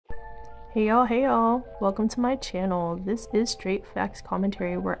Hey y'all, welcome to my channel. This is straight facts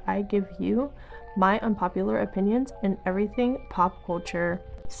commentary where I give you my unpopular opinions in everything pop culture.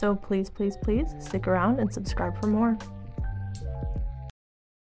 So please stick around and subscribe for more.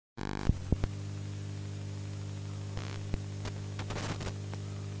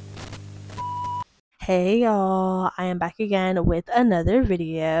 Hey y'all, I am back again with another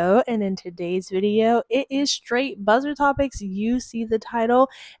video, and in today's video it is straight buzzer topics. You see the title,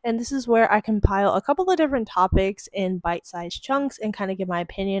 and this is where I compile a couple of different topics in bite-sized chunks and kind of give my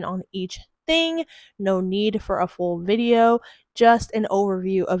opinion on each thing. No need for a full video, just an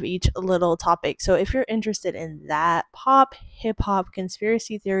overview of each little topic. So if you're interested in that, pop, hip-hop,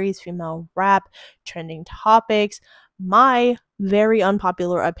 conspiracy theories, female rap, trending topics, my very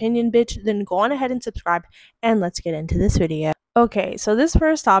unpopular opinion, bitch, then go on ahead and subscribe and let's get into this video. Okay, so this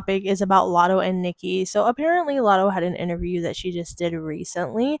first topic is about Latto and Nicki. So apparently Latto had an interview that she just did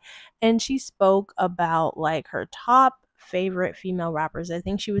recently, and she spoke about like her top favorite female rappers. I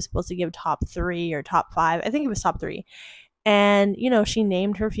think she was supposed to give top 3 or top 5. I think it was top 3. And, she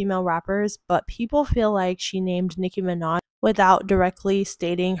named her female rappers, but people feel like she named Nicki Minaj without directly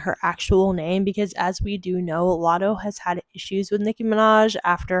stating her actual name, because as we do know, Latto has had issues with Nicki Minaj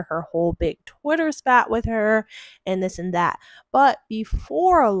after her whole big Twitter spat with her and this and that. But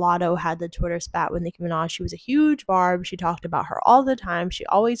before Latto had the Twitter spat with Nicki Minaj, she was a huge barb. She talked about her all the time. She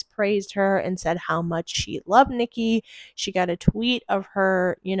always praised her and said how much she loved Nicki. She got a tweet of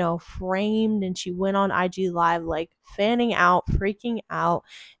her, framed, and she went on IG Live like fanning out, freaking out.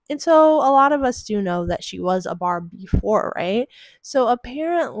 And so a lot of us do know that she was a barb before, right? So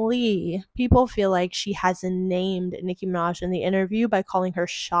apparently people feel like she hasn't named Nicki Minaj in the interview by calling her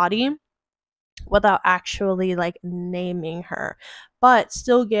shoddy without actually like naming her, but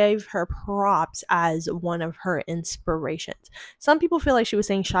still gave her props as one of her inspirations. Some people feel like she was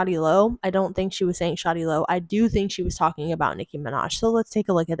saying shoddy low. I don't think she was saying shoddy low. I do think she was talking about Nicki Minaj. So let's take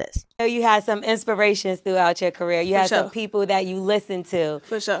a look at this. You had some inspirations throughout your career. You had some people that you listened to.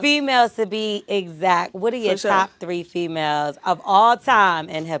 For sure. Females to be exact. What are your top 3 females of all time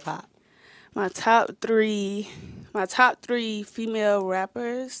in hip hop? My top three female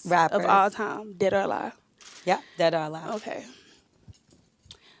rappers of all time, dead or alive. Yep, dead or alive. Okay.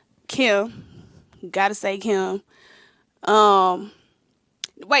 Kim, gotta say Kim.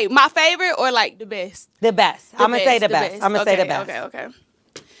 Wait, my favorite or like the best? The best. I'm gonna say the best. I'm gonna say the best. Okay.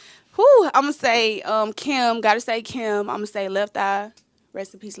 Whew, I'm gonna say Kim. Gotta say Kim. I'm gonna say Left Eye.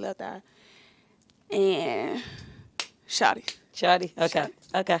 Rest in peace, Left Eye. And Shawty.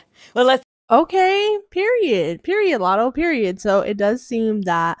 Okay. Well, let's. Okay, period, Latto, period. So it does seem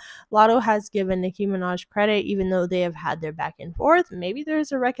that Latto has given Nicki Minaj credit, even though they have had their back and forth. Maybe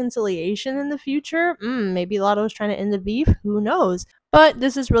there's a reconciliation in the future. Maybe Latto's trying to end the beef. Who knows? But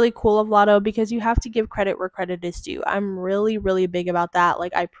this is really cool of Latto because you have to give credit where credit is due. I'm really big about that.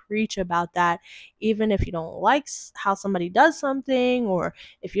 Like, I preach about that. Even if you don't like how somebody does something, or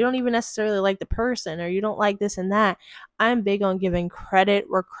if you don't even necessarily like the person, or you don't like this and that, I'm big on giving credit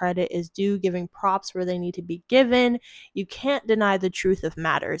where credit is due, giving props where they need to be given. You can't deny the truth of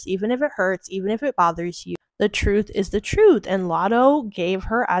matters, even if it hurts, even if it bothers you. The truth is the truth, and Latto gave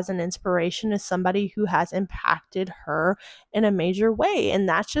her as an inspiration as somebody who has impacted her in a major way, and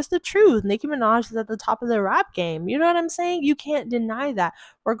that's just the truth. Nicki Minaj is at the top of the rap game. You know what I'm saying? You can't deny that,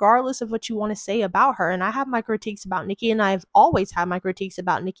 regardless of what you want to say about her. And I have my critiques about Nicki, and I've always had my critiques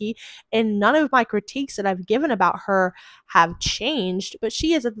about Nicki, and none of my critiques that I've given about her have changed, but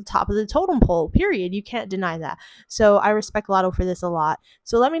she is at the top of the totem pole, period. You can't deny that. So I respect Latto for this a lot.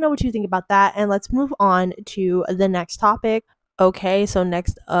 So let me know what you think about that, and let's move on to the next topic. Okay, so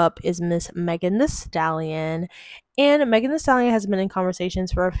next up is Miss Megan Thee Stallion. And Megan Thee Stallion has been in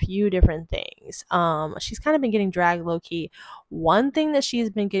conversations for a few different things. She's kind of been getting dragged low-key. One thing that she's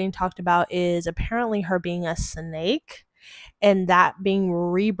been getting talked about is apparently her being a snake, and that being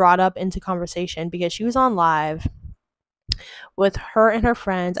re-brought up into conversation because she was on live with her and her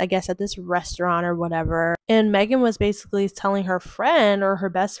friends, I guess at this restaurant or whatever. And Megan was basically telling her friend, or her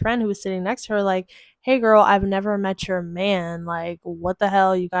best friend who was sitting next to her, like, hey girl, I've never met your man. Like, what the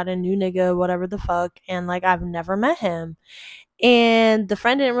hell? You got a new nigga, whatever the fuck. And like, I've never met him. And the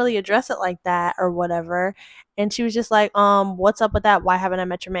friend didn't really address it like that or whatever. And she was just like, what's up with that? Why haven't I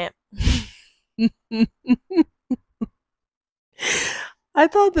met your man? I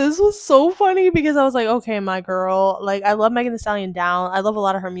thought this was so funny because I was like, okay, my girl, like, I love Megan Thee Stallion down. I love a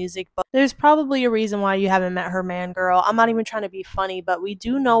lot of her music, but there's probably a reason why you haven't met her man, girl. I'm not even trying to be funny, but we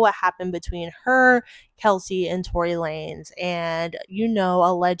do know what happened between her, Kelsey, and Tory Lanez. And,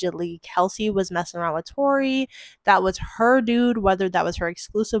 allegedly, Kelsey was messing around with Tory. That was her dude, whether that was her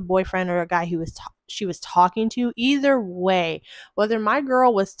exclusive boyfriend or a guy who she was talking to. Either way, whether my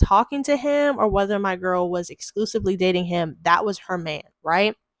girl was talking to him or whether my girl was exclusively dating him, that was her man,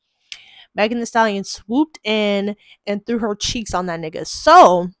 right? Megan Thee Stallion swooped in and threw her cheeks on that nigga.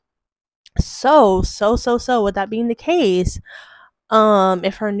 So, with that being the case,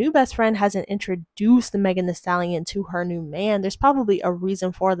 if her new best friend hasn't introduced the Megan Thee Stallion to her new man, there's probably a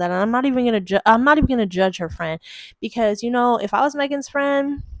reason for that. And I'm not even gonna judge her friend, because if I was Megan's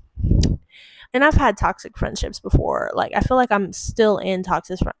friend, and I've had toxic friendships before, like, I feel like I'm still in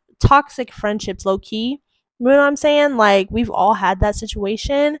toxic friendships low key. You know what I'm saying? Like, we've all had that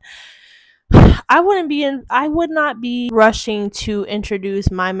situation. I would not be rushing to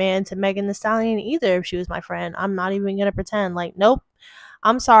introduce my man to Megan Thee Stallion either if she was my friend. I'm not even gonna pretend. Like, nope.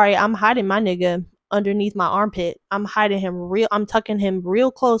 I'm sorry. I'm hiding my nigga underneath my armpit. I'm tucking him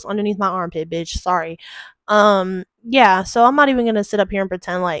real close underneath my armpit, bitch. Sorry. Yeah, so I'm not even gonna sit up here and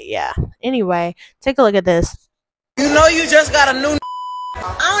pretend like, yeah. Anyway, take a look at this. You just got a new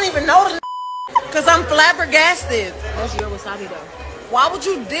I don't even know the because I'm flabbergasted. That's your wasabi though. Why would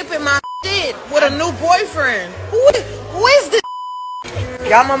you dip in my shit with a new boyfriend? Who is this?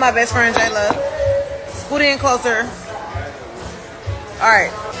 Y'all know my best friend, J-Love. Scoot in closer.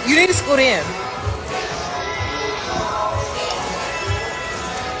 Alright, you need to scoot in.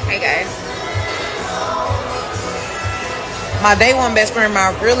 Hey guys. My day one best friend,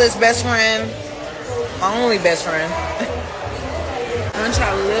 my realest best friend, my only best friend. I'm gonna try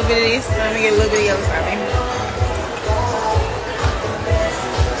a little bit of this. Let me get a little bit of yellow wasabi.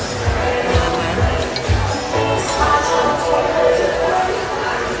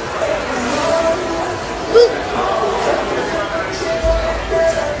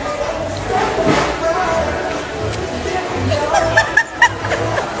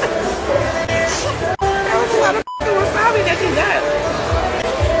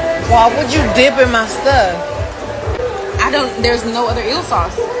 Why would you dip in my stuff? There's no other eel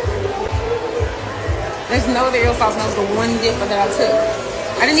sauce. There's no other eel sauce. That was the one dip that I took.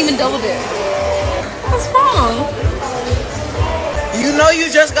 I didn't even double dip. What's wrong?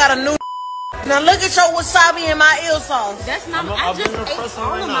 You just got a new. Now look at your wasabi and my eel sauce. That's not. I just ate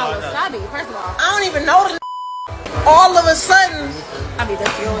all of my wasabi. First of all, I don't even know the. All of a sudden,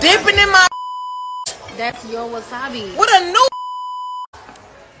 that's your wasabi. Dipping in my. That's your wasabi. What a new.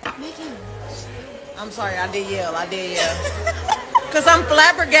 I'm sorry, I did yell. Because I'm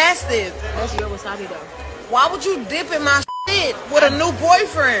flabbergasted. That's your wasabi though. Why would you dip in my shit with a new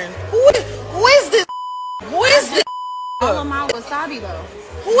boyfriend? Who is this? Who is this? All of my wasabi though.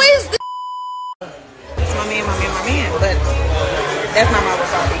 Who is this? It's my man, but that's not my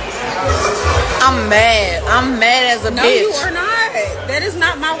wasabi. I'm mad. I'm mad as a bitch. No, you are not. That is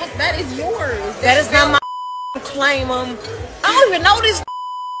not my. That is yours. That is not my claim. I don't even know this.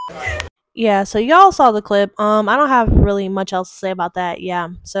 Yeah, so y'all saw the clip. I don't have really much else to say about that. Yeah.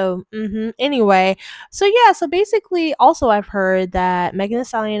 So, anyway. So, yeah. So, basically, also, I've heard that Megan Thee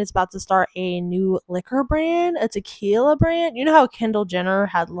Stallion is about to start a new liquor brand, a tequila brand. You know how Kendall Jenner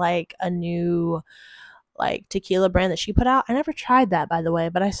had, like, a new, like, tequila brand that she put out? I never tried that, by the way,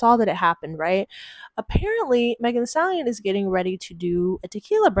 but I saw that it happened, right? Apparently, Megan Thee Stallion is getting ready to do a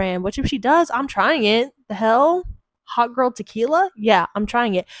tequila brand, which if she does, I'm trying it. The hell? Hot girl tequila? Yeah, I'm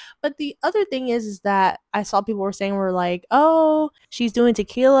trying it. But the other thing is that I saw people were like, oh, she's doing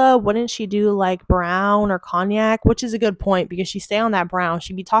tequila. Wouldn't she do like brown or cognac? Which is a good point because she stay on that brown.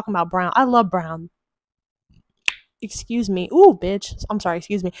 She'd be talking about brown. I love brown. Excuse me. Ooh, bitch. I'm sorry.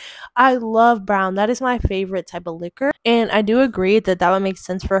 Excuse me. I love brown. That is my favorite type of liquor. And I do agree that would make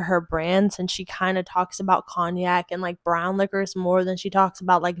sense for her brand since she kind of talks about cognac and like brown liquors more than she talks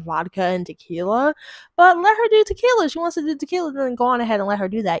about like vodka and tequila. But let her do tequila. She wants to do tequila, then go on ahead and let her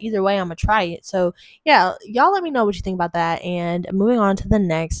do that. Either way, I'm going to try it. So yeah, y'all let me know what you think about that. And moving on to the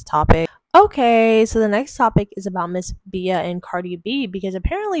next topic. Okay, so the next topic is about Miss Bia and Cardi B because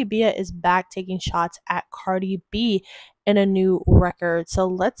apparently Bia is back taking shots at Cardi B in a new record. So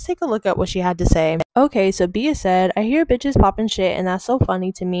let's take a look at what she had to say. Okay, so Bia said, I hear bitches popping shit and that's so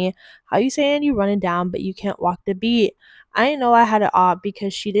funny to me. How you saying you running down but you can't walk the beat? I didn't know I had it op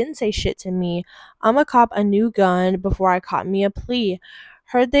because she didn't say shit to me. I'ma cop a new gun before I caught me a plea.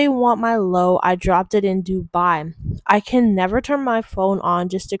 Heard they want my low. I dropped it in Dubai. I can never turn my phone on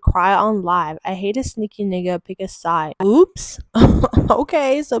just to cry on live. I hate a sneaky nigga. Pick a side. Oops.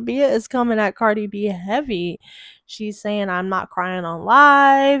 Okay, so Bia is coming at Cardi B heavy. She's saying, I'm not crying on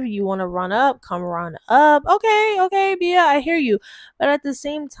live. You want to run up? Come run up. Okay, Bia, I hear you. But at the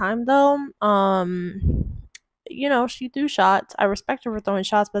same time, though, she threw shots. I respect her for throwing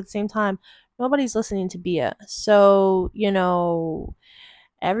shots, but at the same time, nobody's listening to Bia. So,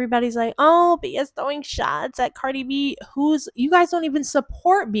 everybody's like, oh, Bia's throwing shots at Cardi B. You guys don't even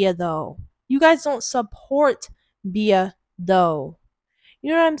support Bia, though. You guys don't support Bia, though.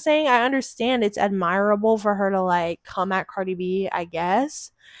 You know what I'm saying? I understand it's admirable for her to like come at Cardi B, I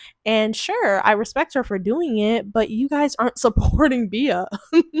guess. And sure, I respect her for doing it, but you guys aren't supporting Bia.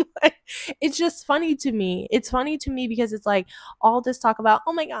 It's just funny to me. It's funny to me because it's like all this talk about,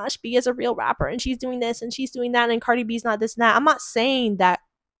 oh my gosh, Bia's a real rapper and she's doing this and she's doing that and Cardi B's not this and that. I'm not saying that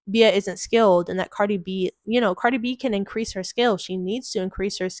Bia isn't skilled and that Cardi B can increase her skill. She needs to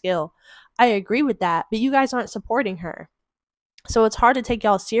increase her skill. I agree with that, but you guys aren't supporting her. So it's hard to take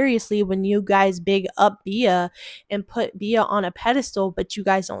y'all seriously when you guys big up Bia and put Bia on a pedestal, but you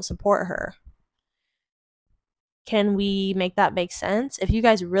guys don't support her. Can we make that make sense? If you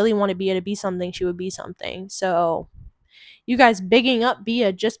guys really wanted Bia to be something, she would be something. So you guys bigging up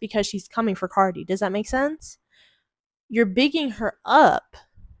Bia just because she's coming for Cardi. Does that make sense? You're bigging her up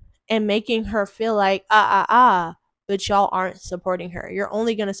and making her feel like, but y'all aren't supporting her. You're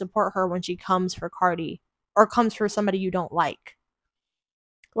only going to support her when she comes for Cardi or comes for somebody you don't like.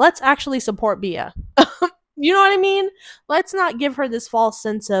 Let's actually support Bia. You know what I mean? Let's not give her this false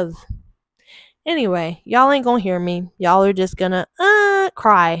sense of... Anyway, y'all ain't gonna hear me. Y'all are just gonna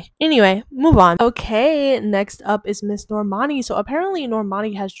cry. Anyway, move on. Okay, next up is Miss Normani. So apparently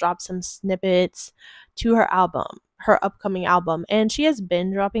Normani has dropped some snippets to her upcoming album. And she has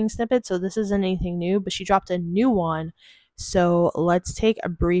been dropping snippets, so this isn't anything new, but she dropped a new one. So let's take a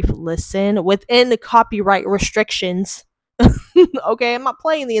brief listen within the copyright restrictions. Okay, I'm not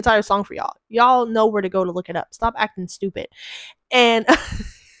playing the entire song for y'all. Y'all know where to go to look it up. Stop acting stupid. And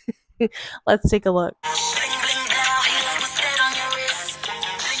let's take a look.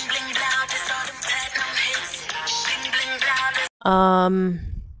 I'm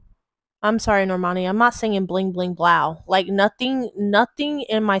sorry, Normani. I'm not singing bling bling blow. Like nothing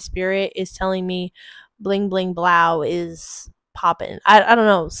in my spirit is telling me bling bling blow is popping. I don't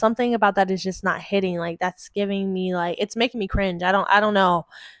know. Something about that is just not hitting. Like that's giving me like it's making me cringe. I don't know.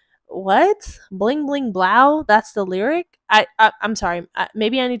 What? Bling bling blow? That's the lyric? I'm sorry.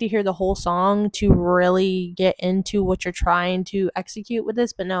 Maybe I need to hear the whole song to really get into what you're trying to execute with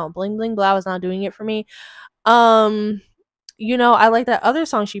this, but no, bling bling blow is not doing it for me. I like that other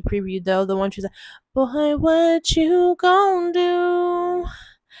song she previewed though, the one she's like, boy, what you gonna do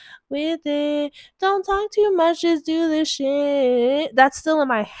with it? Don't talk too much, just do this shit. That's still in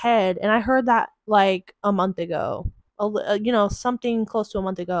my head, and I heard that like a month ago. Something close to a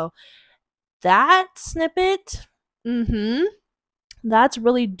month ago. That snippet, that's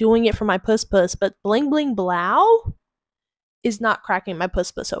really doing it for my puss, but bling bling blow is not cracking my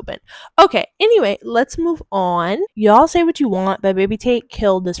puss open. Okay, anyway, let's move on. Y'all say what you want, but Baby Tate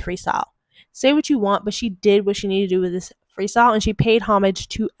killed this freestyle. Say what you want, but she did what she needed to do with this freestyle, and she paid homage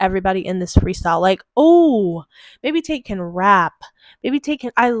to everybody in this freestyle. Like, oh, Baby Tate can rap.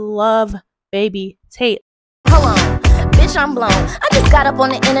 I love Baby Tate. Hold on. Bitch, I'm blown. I just got up on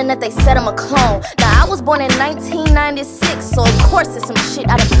the internet, they said I'm a clone. Now, I was born in 1996, so of course it's some shit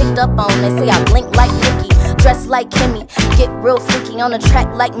I done picked up on. They say I blink like Nicki, dress like Kimmy, get real freaky on the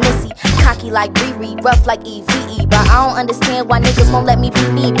track like Missy, cocky like Riri, rough like EVE. But I don't understand why niggas won't let me be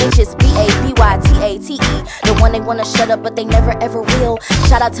me. Bitches BABYTATE, the one they wanna shut up, but they never ever will.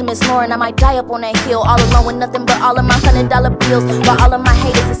 Shout out to Miss Lauren, I might die up on that hill, all alone with nothing but all of my $100 bills, while all of my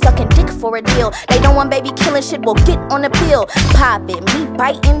haters is sucking dick for a deal. They don't want baby killing shit, well get on the pill. Pop it, me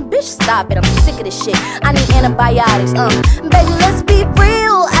biting, bitch stop it. I'm sick of this shit. I need antibiotics. Baby, let's be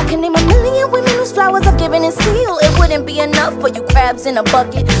real. I can name a million women whose flowers I've given and steal. It wouldn't be enough for you crabs in a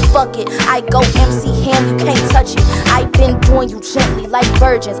bucket. Fuck it, I go MC Ham, you can't touch it. I been doing you gently like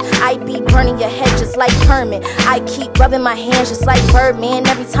virgins. I be burning your head just like Hermit. I keep rubbing my hands just like Birdman.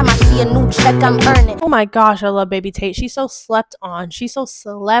 Every time I see a new check, I'm earning. Oh my gosh, I love Baby Tate. She's so slept on. She's so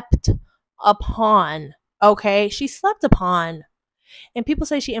slept upon. Okay, she slept upon. And people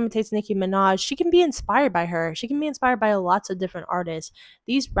say she imitates Nicki Minaj. She can be inspired by her. She can be inspired by lots of different artists.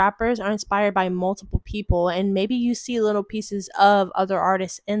 These rappers are inspired by multiple people, and maybe you see little pieces of other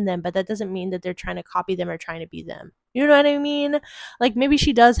artists in them, but that doesn't mean that they're trying to copy them or trying to be them. You know what I mean? Like, maybe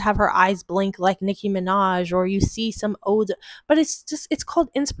she does have her eyes blink like Nicki Minaj, or you see some old, but it's called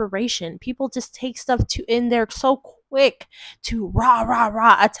inspiration. People just take stuff in there so quick to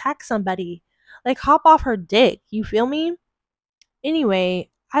rah attack somebody. Like, hop off her dick. You feel me? Anyway,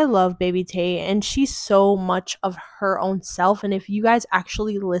 I love Baby Tay, and she's so much of her own self. And if you guys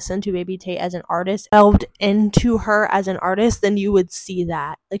actually listen to Baby Tay as an artist, delved into her as an artist, then you would see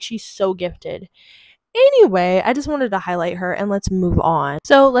that. Like, she's so gifted. Anyway, I just wanted to highlight her, and let's move on.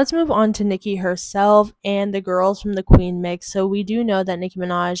 So let's move on to Nicki herself and the girls from the Queen Mix. So we do know that Nicki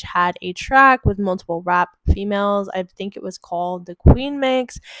Minaj had a track with multiple rap females. I think it was called the Queen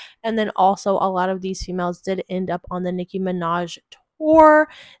Mix. And then also a lot of these females did end up on the Nicki Minaj tour.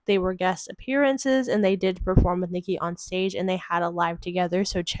 They were guest appearances, and they did perform with Nicki on stage, and they had a live together.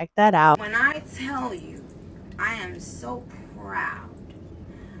 So check that out. When I tell you, I am so proud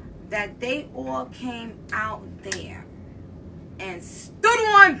that they all came out there and stood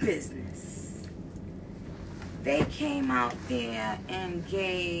on business. They came out there and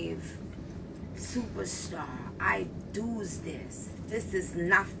gave Superstar, I do's this. This is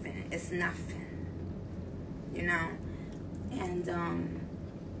nothing. It's nothing. You know? And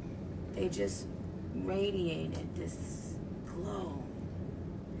they just radiated this glow.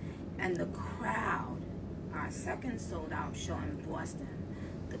 And the crowd, our second sold out show in Boston,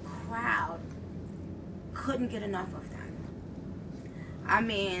 the crowd couldn't get enough of that. I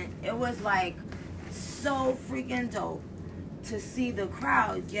mean, it was like so freaking dope to see the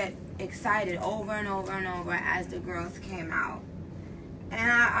crowd get excited over and over and over as the girls came out.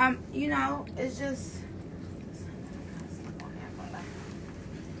 And I'm, you know, it's just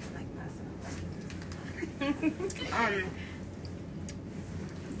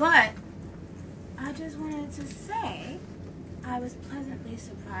but I just wanted to say I was pleasantly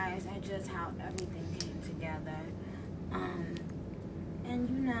surprised at just how everything came together. And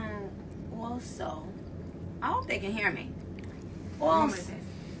you know, also, I hope they can hear me.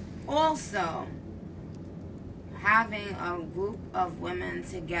 Also, having a group of women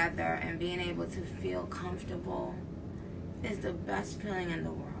together and being able to feel comfortable is the best feeling in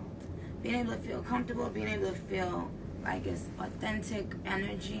the world. Being able to feel comfortable, being able to feel like it's authentic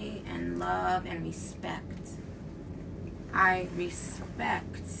energy and love and respect. I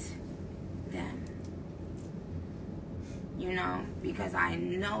respect them, you know, because I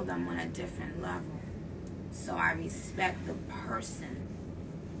know them on a different level. So I respect the person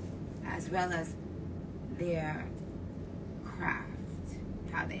as well as their craft,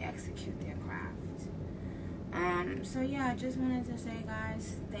 how they execute their craft. So yeah, I just wanted to say,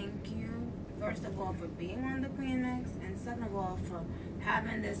 guys, thank you, first of all, for being on the Queen Mix, and second of all, for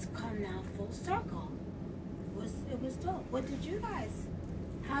having this come now full circle. It was dope.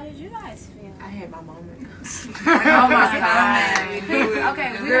 How did you guys feel? I had my moment. Oh my God.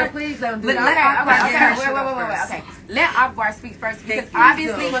 Okay, girl, please let him do it. Okay. Let Akbar speak first, because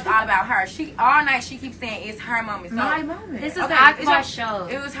obviously it was all about her. All night she keeps saying it's her moment. So my moment. This is Akbar's show.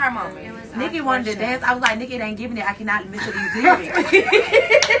 It was her moment. It was Nicki wanted to dance. I was like, Nicki, it ain't giving it. I cannot listen to these lyrics.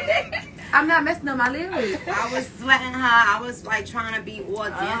 I'm not messing up my lyrics. I was sweating her. I was like trying to be all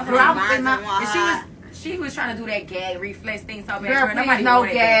dancing. She was trying to do that gag reflex thing so bad. Girl, nobody no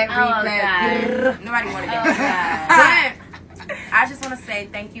gag reflex. Nobody wanted that. But I just want to say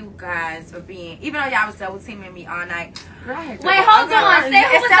thank you guys for being, even though y'all was double teaming me all night. Wait, hold on. Say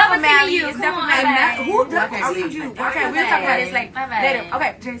who was double teaming you. Come on. Who double teamed you? Okay, we'll talk about this later.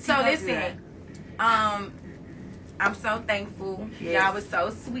 Okay, so listen. I'm so thankful. Y'all was so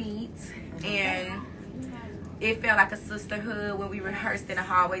sweet, and it felt like a sisterhood when we rehearsed in the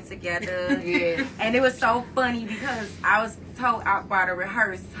hallway together. And it was so funny because I was told Akbar to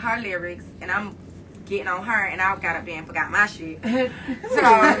rehearse her lyrics, and I'm getting on her, and I got up there and forgot my shit. So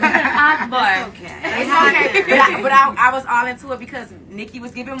Akbar. It's okay. But I was all into it because Nicki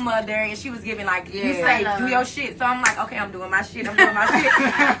was giving mother, and she was giving like, you say, do your shit. So I'm like, okay, I'm doing my shit. And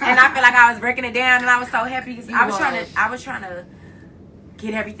I feel like I was breaking it down, and I was so happy because I was trying to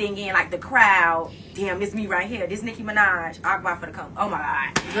get everything in, like the crowd. Damn, it's me right here. This Nicki Minaj. Akbar for the come. Oh my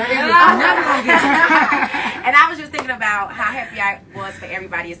God. I'm never gonna get it. And I was just thinking about how happy I was for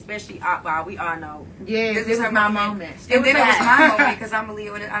everybody, especially Akbar. We all know. Yeah, this was my moment. And then it was my moment because I'm a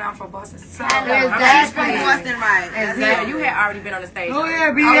Leo and I'm from Boston. So she's from Boston, right? Yeah, you had already been on the stage. Oh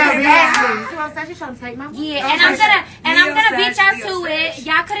yeah, she's trying to take my moment. Yeah, and I'm gonna beat y'all to it.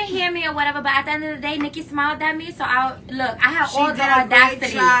 Y'all couldn't hear me or whatever, but at the end of the day, Nicki smiled at me, so I had all the audacity.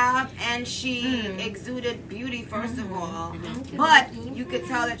 Job, and she exuded beauty, first of all, but you could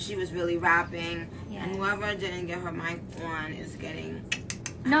tell that she was really rapping, and whoever didn't get her mic on is getting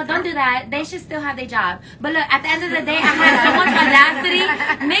No, don't do that. They should still have their job. But look, at the end of the day, I had so much audacity.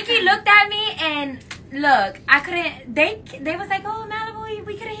 Nicki looked at me and look, I couldn't. They was like, "Oh, Malibu,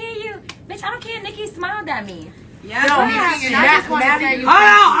 we couldn't hear you." Bitch, I don't care. Nicki smiled at me. Yeah, Hold on,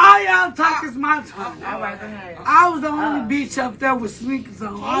 all y'all talk is my talk. All right, go ahead. I was the only bitch up there with sneakers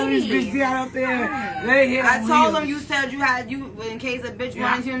on. All these bitches got up there. They hit. I told them you said you had in case a bitch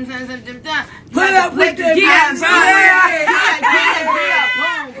wanted you. Put up with the hands.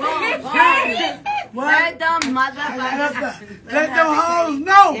 Let them motherfuckers. Let them hoes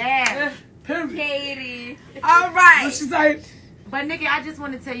know. Yeah. Katie. All right. What she say? But Nicki, I just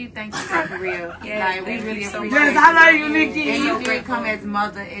want to tell you thank you for real. Yeah, like, we really appreciate it. Yes, I love you, Nicki. And your great come as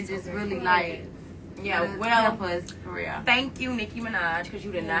mother and just really like, help us for real. Thank you, Nicki Minaj, because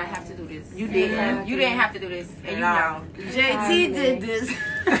you did not have to do this. You didn't. You didn't have to do this, and you know. JT did this.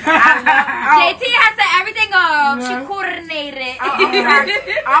 JT has set everything up. She coordinated.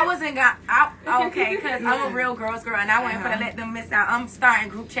 I wasn't okay, because I'm a real girl's girl, and I wasn't gonna let them miss out. I'm starting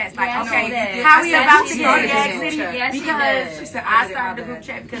group chats like, okay, how we about to go to Gag City? Because I started the group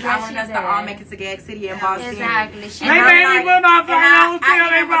chat because I wanted us to all make it to Gag City and Boston. Exactly. They made me put my phone hotel.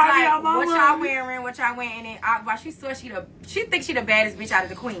 They brought me out my what y'all wearing? What y'all wearing? And while she saw she thinks she the baddest bitch out of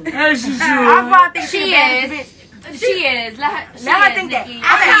the queen. Yes, she should. I think she the baddest bitch. She is. Let her think that.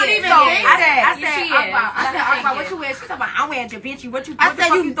 I don't even think that. I said, what you wear? She's talking about, I'm wearing Da Vinci. What the fuck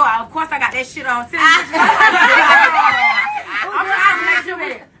you thought? Of course I got that shit on.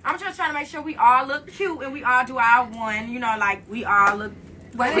 I'm just trying to make sure we all look cute and we all do our one. You know, like we all look.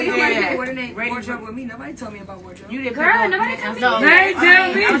 Why did nobody coordinate wardrobe with me? Nobody told me about wardrobe. You did, girl. Nobody told me. They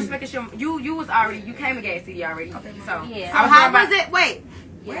tell me. I was just making sure you was already. You came to Gag City already. Okay, so yeah. So how was it? Wait.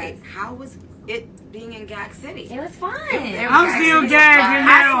 How was it being in Gag City? It was fun. I'm still gagging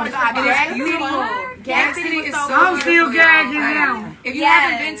now. It's beautiful. Gag City is so I'm still gagging now. If you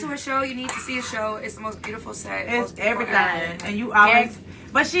haven't been to a show, you need to see a show. It's the most beautiful set. It's everything, and you always.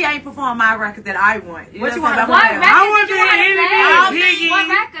 But she ain't performed my record that I want. What you want? What record? I want to hear Itty Bitty Piggy. What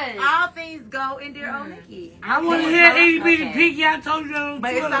record? All things go in dear old Nicki. I want to hear Itty Bitty Piggy. I told you.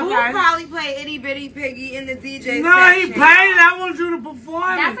 But it's Who probably played Itty Bitty Piggy in the DJ No, section? he played it. I want you to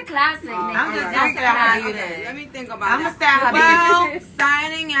perform That's it. a classic. I'm just That's a classic. Let me think about I'm it. gonna start Well,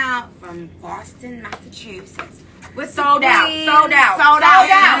 signing out from Boston, Massachusetts. Sold out.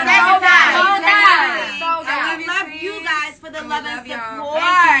 I love you guys for the love and support.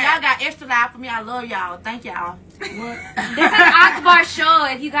 Y'all got extra loud for me. I love y'all. Thank y'all. This is Akbar's show.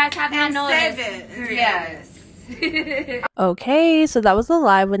 If you guys have not noticed, Yes. Okay, so that was the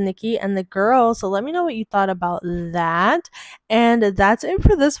live with Nicki and the girls. So let me know what you thought about that. And that's it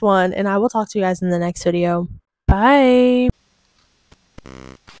for this one. And I will talk to you guys in the next video. Bye.